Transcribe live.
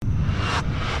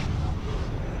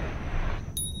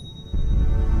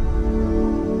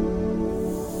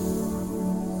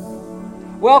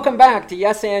Welcome back to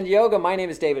Yes and Yoga. My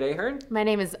name is David Ahern. My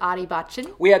name is Adi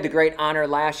Bachchan. We had the great honor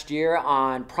last year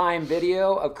on Prime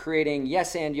Video of creating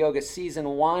Yes and Yoga Season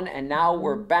 1, and now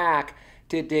we're back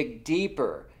to dig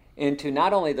deeper into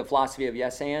not only the philosophy of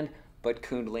Yes and, but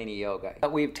Kundalini Yoga.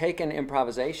 We've taken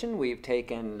improvisation, we've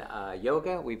taken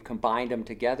yoga, we've combined them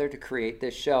together to create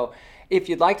this show. If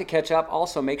you'd like to catch up,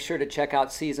 also make sure to check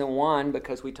out Season 1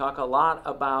 because we talk a lot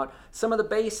about some of the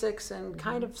basics and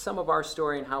kind of some of our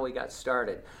story and how we got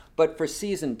started. But for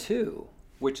Season 2,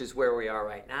 which is where we are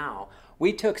right now,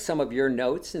 we took some of your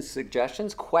notes and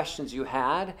suggestions, questions you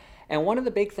had, and one of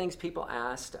the big things people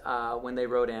asked when they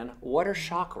wrote in, what are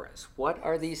chakras? What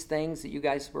are these things that you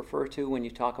guys refer to when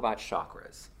you talk about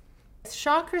chakras?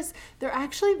 Chakras, they're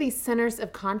actually these centers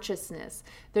of consciousness.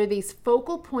 They're these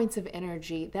focal points of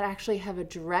energy that actually have a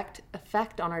direct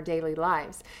effect on our daily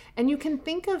lives. And you can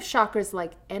think of chakras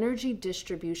like energy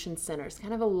distribution centers,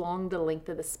 kind of along the length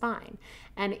of the spine.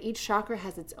 And each chakra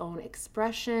has its own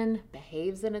expression,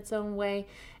 behaves in its own way.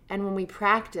 And when we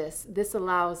practice, this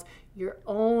allows your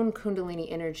own Kundalini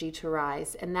energy to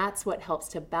rise, and that's what helps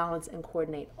to balance and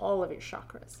coordinate all of your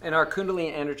chakras. And our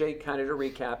Kundalini energy, kind of to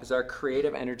recap, is our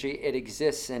creative energy. It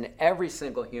exists in every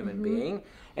single human being.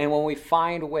 And when we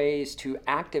find ways to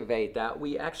activate that,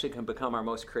 we actually can become our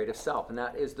most creative self. And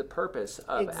that is the purpose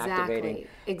of activating.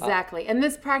 Exactly. And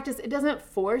this practice, it doesn't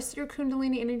force your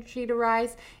Kundalini energy to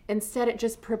rise. Instead, it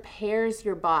just prepares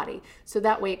your body. So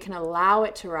that way it can allow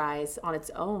it to rise on its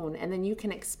own. And then you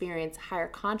can experience higher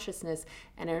consciousness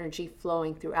and energy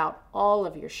flowing throughout all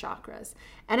of your chakras.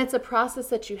 And it's a process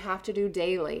that you have to do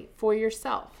daily for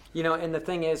yourself. You know, and the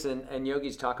thing is, and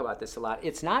yogis talk about this a lot,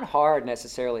 it's not hard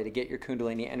necessarily to get your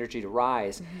Kundalini energy to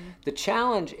rise. The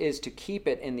challenge is to keep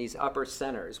it in these upper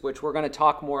centers, which we're going to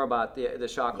talk more about the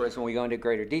chakras when we go into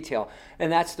greater detail. And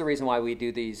that's the reason why we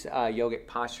do these yogic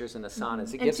postures and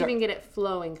asanas. And so you can get it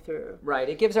flowing through. Right.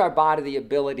 It gives our body the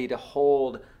ability to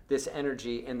hold this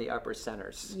energy in the upper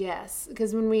centers. Yes,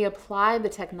 because when we apply the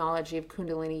technology of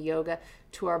Kundalini Yoga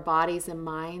to our bodies and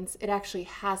minds, it actually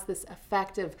has this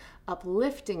effect of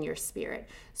uplifting your spirit.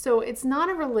 So it's not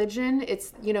a religion,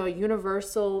 it's, a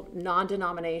universal,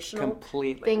 non-denominational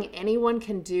thing anyone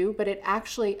can do, but it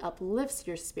actually uplifts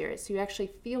your spirit, so you actually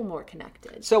feel more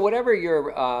connected. So whatever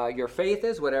your faith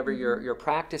is, whatever your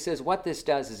practice is, what this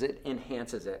does is it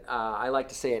enhances it. I like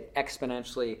to say it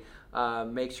exponentially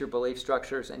makes your belief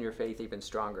structures and your faith even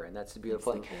stronger, and that's the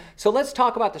beautiful thing. So let's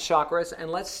talk about the chakras,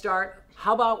 and let's start,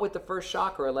 how about with the first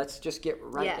chakra? Let's just get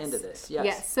right into this.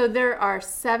 Yes, so there are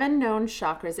 7 known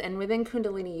chakras, and within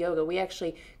Kundalini Yoga, we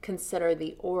actually consider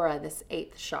the aura this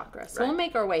 8th chakra. So we'll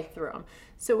make our way through them.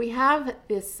 So we have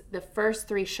the first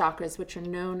 3 chakras, which are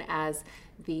known as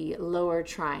the lower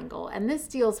triangle. And this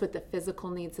deals with the physical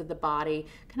needs of the body,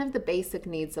 kind of the basic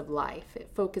needs of life. It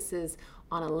focuses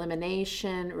on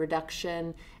elimination,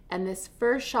 reduction, and this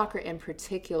first chakra in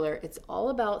particular, it's all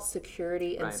about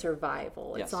security and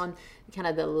survival. It's on kind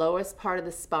of the lowest part of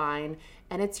the spine,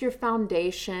 and it's your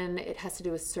foundation. It has to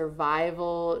do with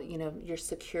survival, your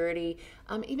security,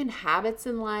 even habits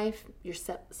in life, your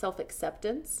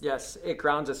self-acceptance. Yes, it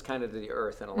grounds us kind of to the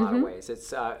earth in a lot of ways.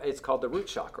 It's called the root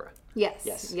chakra.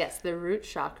 Yes, the root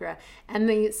chakra. And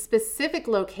the specific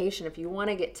location, if you want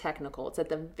to get technical, it's at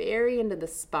the very end of the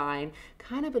spine,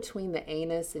 kind of between the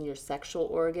anus and your sexual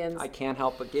organs. I can't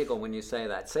help but giggle when you say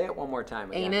that. Say it one more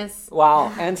time again. Anus.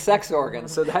 Wow, and sex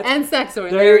organs. So that's and sex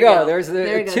organs. There you go. There's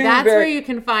there you go. That's where you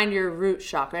can find your root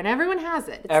chakra, and everyone has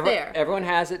it. It's there. Everyone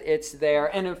has it. It's there,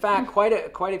 and in fact, quite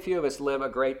a few of us live a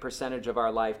great percentage of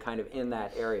our life kind of in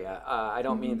that area. I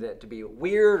don't mean that to be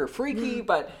weird or freaky,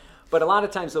 but a lot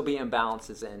of times there'll be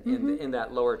imbalances in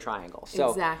that lower triangle. So,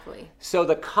 exactly. So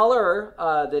the color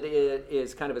that it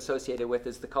is kind of associated with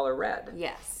is the color red.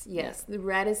 Yes. The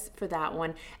red is for that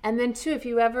one. And then too, if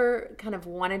you ever kind of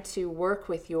wanted to work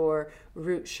with your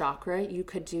root chakra, you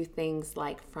could do things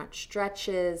like front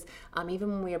stretches, even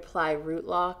when we apply root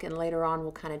lock, and later on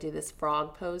we'll kind of do this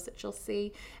frog pose that you'll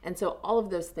see. And so all of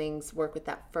those things work with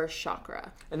that first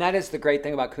chakra. And that is the great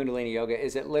thing about Kundalini Yoga,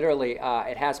 is it literally,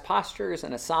 it has postures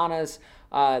and asanas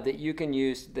that you can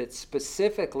use that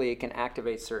specifically can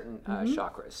activate certain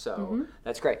chakras. So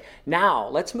that's great. Now,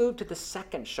 let's move to the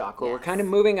second chakra. We're kind of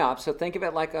moving up. So think of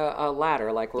it like a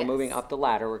ladder, like we're moving up the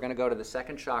ladder. We're going to go to the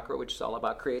second chakra, which is all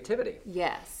about creativity.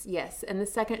 Yes. And the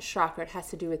second chakra, it has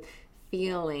to do with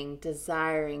feeling,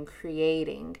 desiring,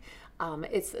 creating.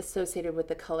 It's associated with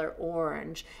the color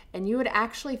orange. And you would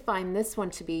actually find this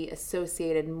one to be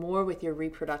associated more with your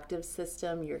reproductive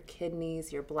system, your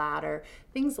kidneys, your bladder,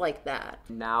 things like that.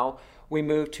 Now we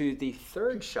move to the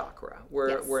third chakra.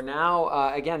 We're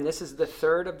now, again, this is the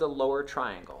third of the lower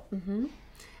triangle.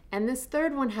 And this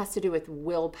third one has to do with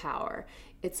willpower.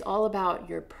 It's all about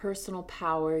your personal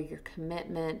power, your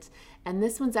commitment. And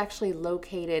this one's actually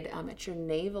located at your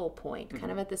navel point,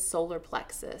 kind of at the solar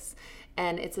plexus.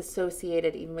 And it's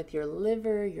associated even with your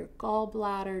liver, your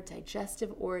gallbladder,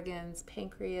 digestive organs,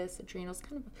 pancreas, adrenals,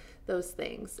 kind of those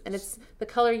things. And it's the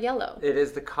color yellow. It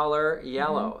is the color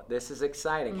yellow. This is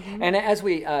exciting. And as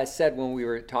we said when we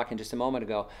were talking just a moment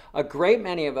ago, a great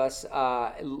many of us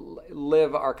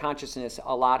live our consciousness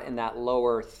a lot in that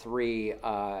lower three,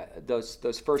 those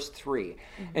first three.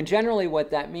 And generally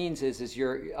what that means is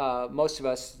you're, most of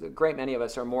us, a great many of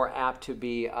us are more apt to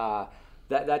be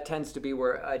that tends to be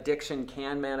where addiction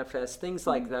can manifest, things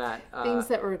like that. Things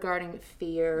that regarding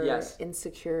fear, yes.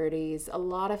 insecurities, a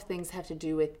lot of things have to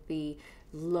do with the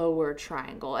lower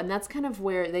triangle. And that's kind of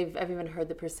where I've even heard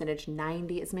the percentage, as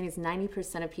many as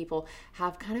 90% of people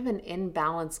have kind of an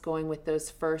imbalance going with those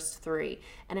first three.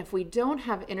 And if we don't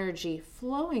have energy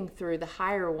flowing through the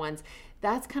higher ones,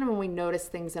 that's kind of when we notice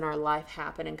things in our life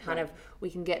happen and kind of we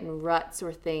can get in ruts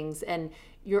or things. And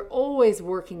you're always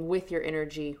working with your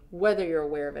energy, whether you're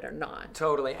aware of it or not.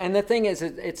 Totally. And the thing is,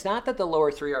 it's not that the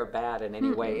lower three are bad in any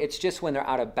way. It's just when they're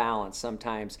out of balance,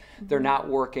 sometimes they're not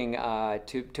working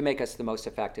to make us the most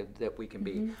effective that we can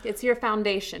be. It's your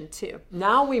foundation too.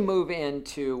 Now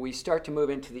we start to move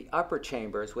into the upper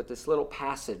chambers with this little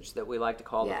passage that we like to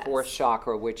call the fourth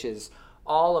chakra, which is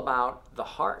all about the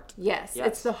heart. Yes,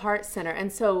 it's the heart center.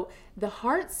 And so the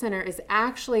heart center is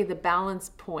actually the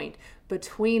balance point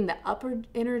between the upper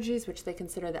energies, which they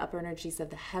consider the upper energies of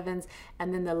the heavens,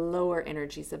 and then the lower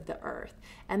energies of the earth.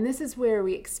 And this is where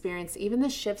we experience even the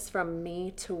shifts from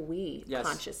me to we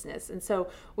consciousness. And so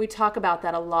we talk about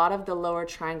that a lot of the lower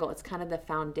triangle. It's kind of the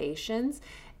foundations.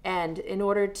 And in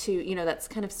order to, that's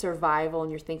kind of survival,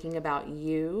 and you're thinking about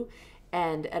you.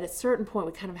 And at a certain point,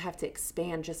 we kind of have to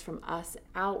expand just from us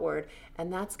outward.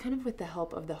 And that's kind of with the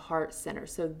help of the heart center.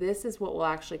 So this is what will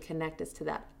actually connect us to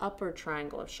that upper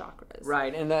triangle of chakras.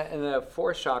 Right. And the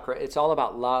fourth chakra, it's all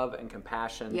about love and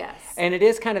compassion. Yes. And it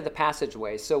is kind of the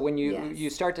passageway. So when you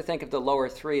start to think of the lower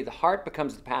three, the heart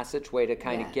becomes the passageway to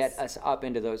kind of get us up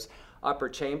into those upper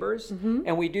chambers.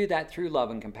 And we do that through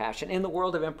love and compassion. In the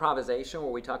world of improvisation,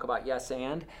 where we talk about yes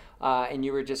and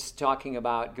you were just talking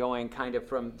about going kind of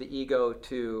from the ego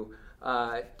to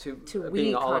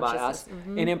being all about us.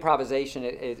 In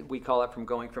improvisation, we call it from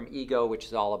going from ego, which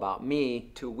is all about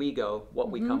me, to we go. What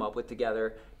we come up with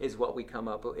together is what we come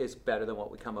up with, is better than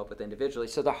what we come up with individually.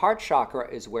 So the heart chakra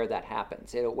is where that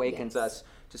happens. It awakens us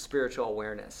to spiritual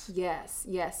awareness. Yes,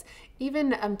 yes.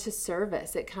 Even to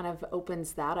service, it kind of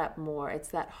opens that up more. It's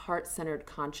that heart-centered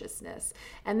consciousness.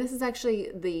 And this is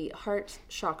actually, the heart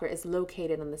chakra is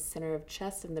located on the center of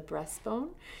chest and the breastbone.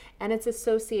 And it's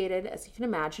associated, as you can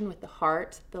imagine, with the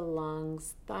heart, the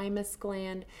lungs, thymus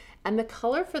gland. And the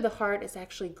color for the heart is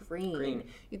actually green.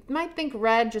 You might think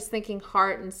red, just thinking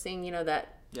heart and seeing,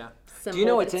 that symbol. Do you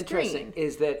know what's green. interesting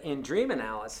is that in dream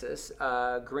analysis,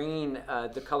 green,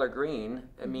 the color green,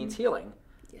 it means healing.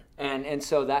 Yeah. And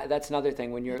so that's another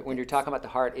thing. When you're talking about the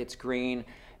heart, it's green,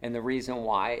 and the reason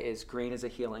why is green is a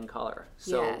healing color.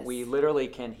 So we literally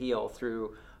can heal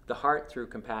through the heart, through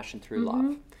compassion, through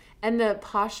love. And the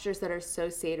postures that are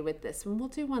associated with this, and we'll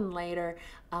do one later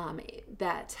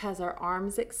that has our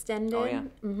arms extended. Oh, yeah.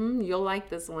 You'll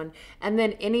like this one. And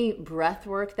then any breath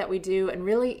work that we do, and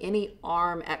really any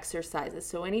arm exercises.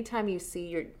 So anytime you see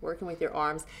you're working with your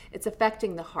arms, it's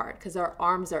affecting the heart, because our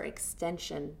arms are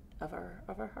extension of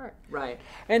our heart. Right.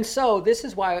 And so this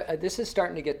is why this is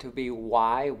starting to get to be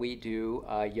why we do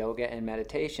yoga and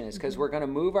meditation, is because we're going to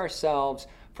move ourselves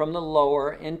from the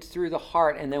lower in through the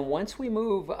heart. And then once we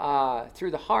move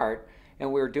through the heart,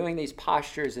 and we're doing these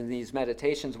postures and these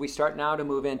meditations, we start now to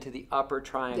move into the upper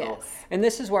triangle. Yes. And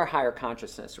this is where higher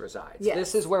consciousness resides. Yes.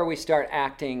 This is where we start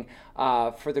acting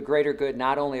for the greater good,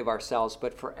 not only of ourselves,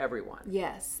 but for everyone.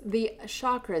 Yes. The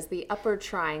chakras, the upper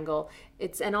triangle,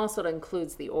 and also it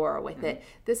includes the aura with it.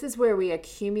 This is where we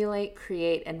accumulate,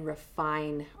 create, and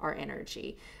refine our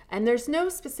energy. And there's no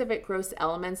specific gross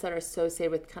elements that are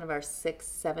associated with kind of our 6th,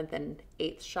 7th, and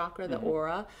 8th chakra, the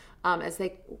aura, as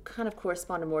they kind of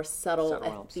correspond to more subtle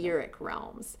etheric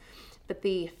realms. But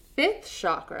the 5th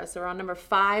chakra, so we're on number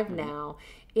 5 now,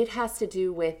 it has to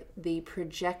do with the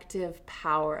projective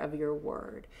power of your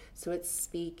word. So it's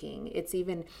speaking. It's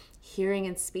even hearing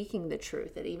and speaking the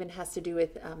truth. It even has to do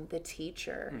with the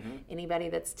teacher, anybody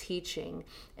that's teaching.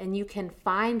 And you can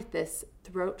find this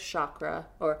throat chakra,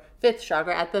 or 5th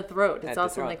chakra, at the throat. It's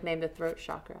also nicknamed the throat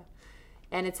chakra.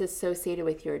 And it's associated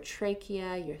with your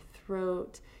trachea, your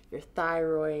throat, your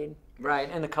thyroid. Right,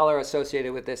 and the color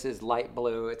associated with this is light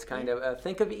blue. It's kind of,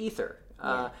 think of ether.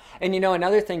 And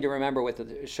another thing to remember with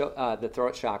the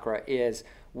throat chakra is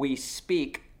we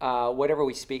speak, whatever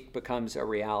we speak becomes a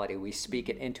reality. We speak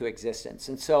it into existence.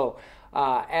 And so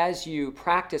as you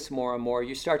practice more and more,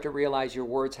 you start to realize your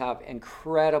words have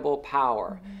incredible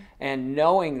power. And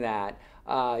knowing that,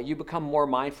 you become more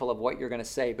mindful of what you're going to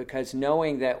say, because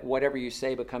knowing that whatever you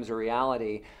say becomes a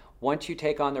reality, once you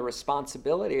take on the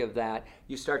responsibility of that,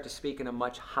 you start to speak in a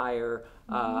much higher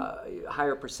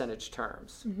percentage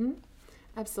terms.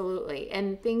 Absolutely.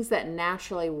 And things that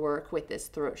naturally work with this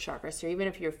throat chakra. So even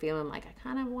if you're feeling like, I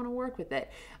kind of want to work with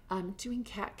it, doing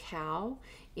cat-cow,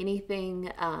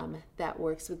 anything that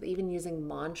works with even using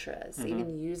mantras,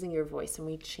 even using your voice, and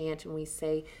we chant and we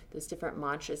say those different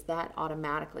mantras, that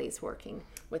automatically is working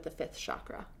with the fifth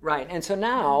chakra. Right. And so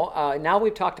now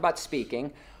we've talked about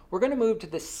speaking. We're going to move to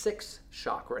the sixth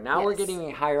chakra. Now we're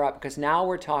getting higher up, because now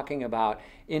we're talking about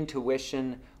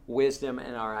intuition, wisdom,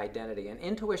 and our identity. And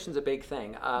intuition's a big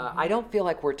thing. I don't feel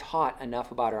like we're taught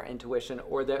enough about our intuition,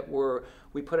 or that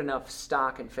we put enough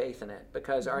stock and faith in it,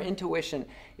 because our intuition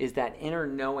is that inner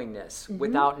knowingness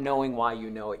without knowing why you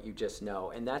know it, you just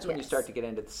know. And that's when you start to get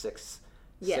into the sixth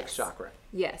chakra.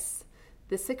 Yes.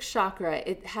 The sixth chakra,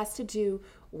 it has to do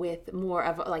with more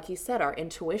of, like you said, our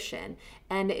intuition.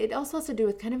 And it also has to do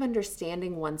with kind of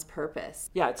understanding one's purpose.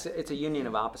 Yeah, it's a union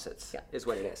of opposites, is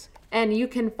what it is. And you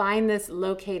can find this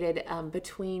located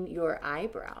between your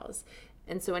eyebrows.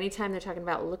 And so anytime they're talking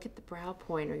about look at the brow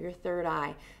point or your third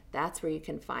eye, that's where you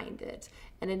can find it.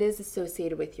 And it is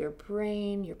associated with your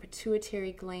brain, your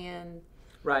pituitary gland.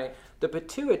 Right. The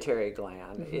pituitary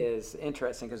gland is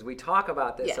interesting, because we talk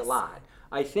about this a lot.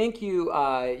 I think you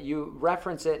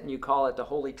reference it and you call it the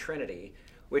Holy Trinity,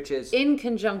 which is in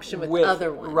conjunction with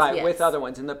other ones. Right, with other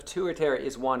ones. And the pituitary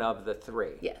is one of the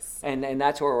three. Yes. And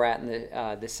that's where we're at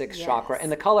in the sixth chakra.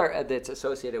 And the color that's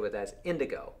associated with that is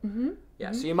indigo.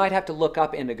 Yeah, so you might have to look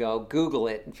up indigo, Google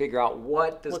it, and figure out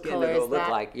what does indigo look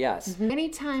like. Yes.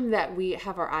 Anytime that we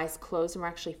have our eyes closed and we're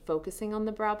actually focusing on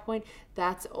the brow point,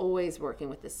 that's always working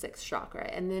with the sixth chakra.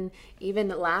 And then even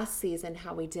last season,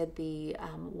 how we did the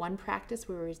one practice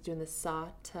where we were doing the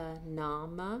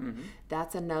Satanama,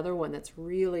 that's another one that's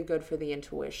really good for the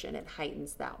intuition. It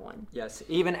heightens that one. Yes,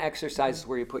 even exercises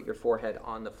where you put your forehead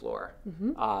on the floor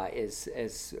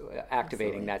is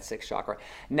activating that sixth chakra.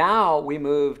 Now we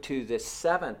move to the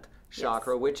seventh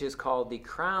chakra, which is called the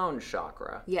crown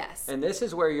chakra. Yes. And this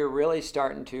is where you're really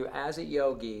starting to, as a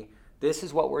yogi, this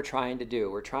is what we're trying to do.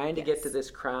 We're trying to get to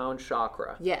this crown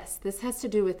chakra. Yes, this has to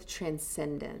do with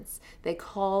transcendence. They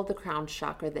call the crown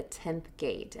chakra the 10th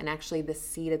gate, and actually the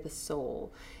seat of the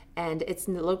soul. And it's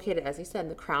located, as you said, in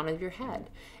the crown of your head.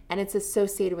 And it's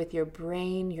associated with your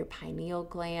brain, your pineal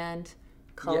gland.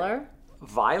 Color?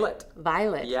 Violet.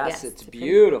 Violet. Yes, it's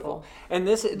beautiful. And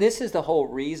this is the whole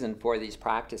reason for these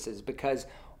practices, because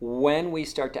when we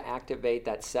start to activate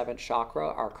that seventh chakra,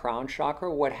 our crown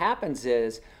chakra, what happens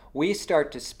is we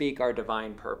start to speak our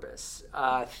divine purpose.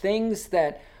 Things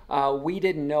that we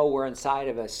didn't know were inside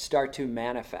of us start to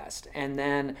manifest. And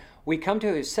then we come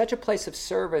to such a place of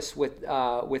service with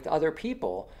other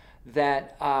people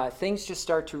that things just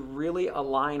start to really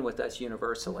align with us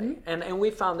universally. And we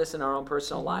found this in our own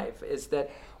personal life, is that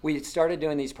we started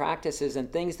doing these practices,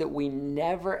 and things that we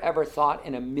never ever thought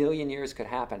in a million years could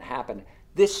happened.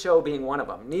 This show being one of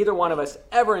them. Neither one of us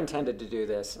ever intended to do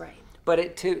this. Right.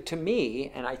 But to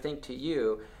me, and I think to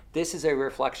you, this is a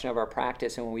reflection of our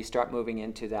practice, and when we start moving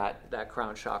into that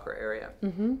crown chakra area.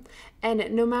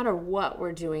 And no matter what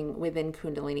we're doing within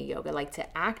Kundalini Yoga, like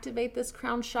to activate this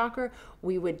crown chakra,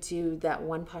 we would do that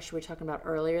one posture we were talking about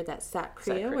earlier, that Sat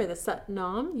Kriya, or the Sat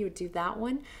Nam, you would do that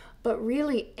one. But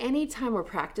really, anytime we're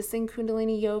practicing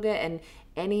Kundalini Yoga and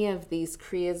any of these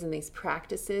kriyas and these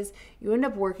practices, you end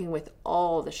up working with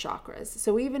all the chakras.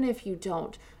 So even if you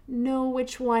don't know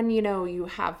which one, you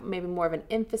have maybe more of an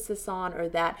emphasis on, or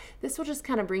that, this will just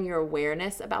kind of bring your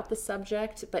awareness about the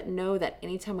subject, but know that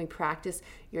anytime we practice,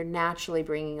 you're naturally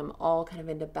bringing them all kind of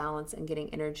into balance and getting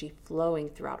energy flowing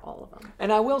throughout all of them.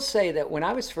 And I will say that when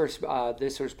I was first,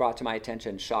 this was brought to my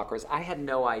attention, chakras, I had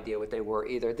no idea what they were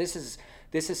either. This is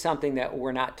something that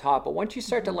we're not taught, but once you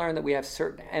start to learn that we have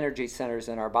certain energy centers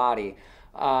in our body,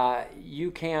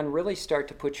 you can really start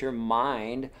to put your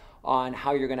mind on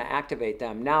how you're going to activate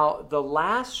them. Now, the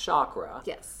last chakra,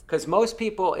 because most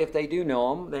people, if they do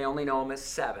know them, they only know them as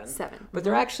seven. But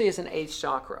there actually is an eighth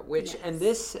chakra, which, and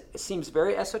this seems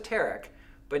very esoteric,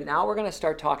 but now we're going to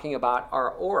start talking about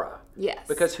our aura. Yes.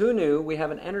 Because who knew we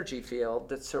have an energy field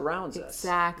that surrounds us?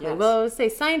 Exactly. Yes. Well, say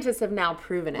scientists have now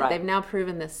proven it. Right. They've now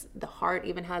proven this. The heart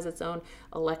even has its own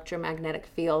electromagnetic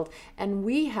field, and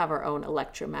we have our own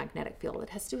electromagnetic field. It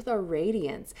has to do with our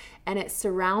radiance, and it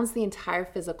surrounds the entire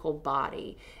physical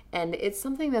body. And it's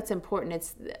something that's important.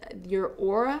 It's your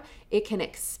aura. It can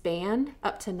expand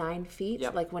up to 9 feet.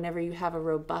 Yep. Like whenever you have a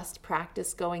robust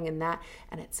practice going in that,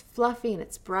 and it's fluffy and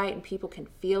it's bright, and people can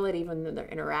feel it even though they're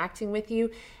interacting with you.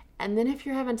 And then if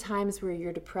you're having times where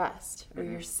you're depressed or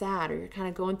you're sad or you're kind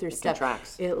of going through stuff,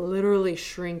 contracts. it literally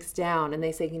shrinks down, and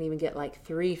they say it can even get like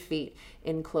 3 feet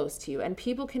in close to you. And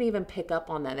people can even pick up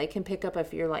on that. They can pick up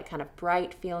if you're like kind of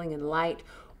bright feeling and light,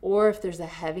 or if there's a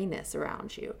heaviness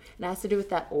around you. And it has to do with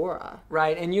that aura.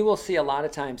 Right, and you will see a lot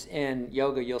of times in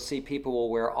yoga, you'll see people will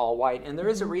wear all white, and there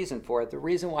is a reason for it. The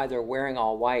reason why they're wearing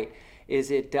all white is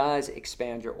it does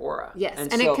expand your aura. Yes,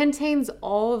 and so, it contains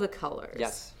all the colors.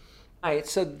 Yes. All right,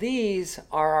 so these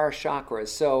are our chakras.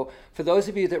 So for those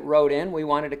of you that wrote in, we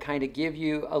wanted to kind of give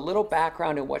you a little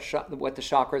background in what the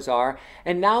chakras are.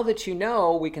 And now that you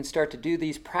know, we can start to do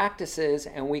these practices,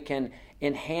 and we can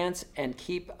enhance and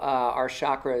keep our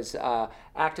chakras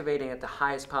activating at the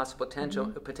highest possible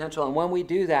potential. And when we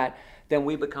do that, then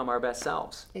we become our best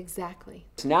selves. Exactly.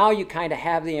 So now you kind of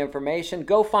have the information.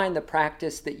 Go find the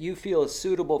practice that you feel is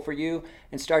suitable for you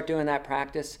and start doing that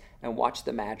practice, and watch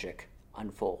the magic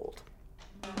unfold.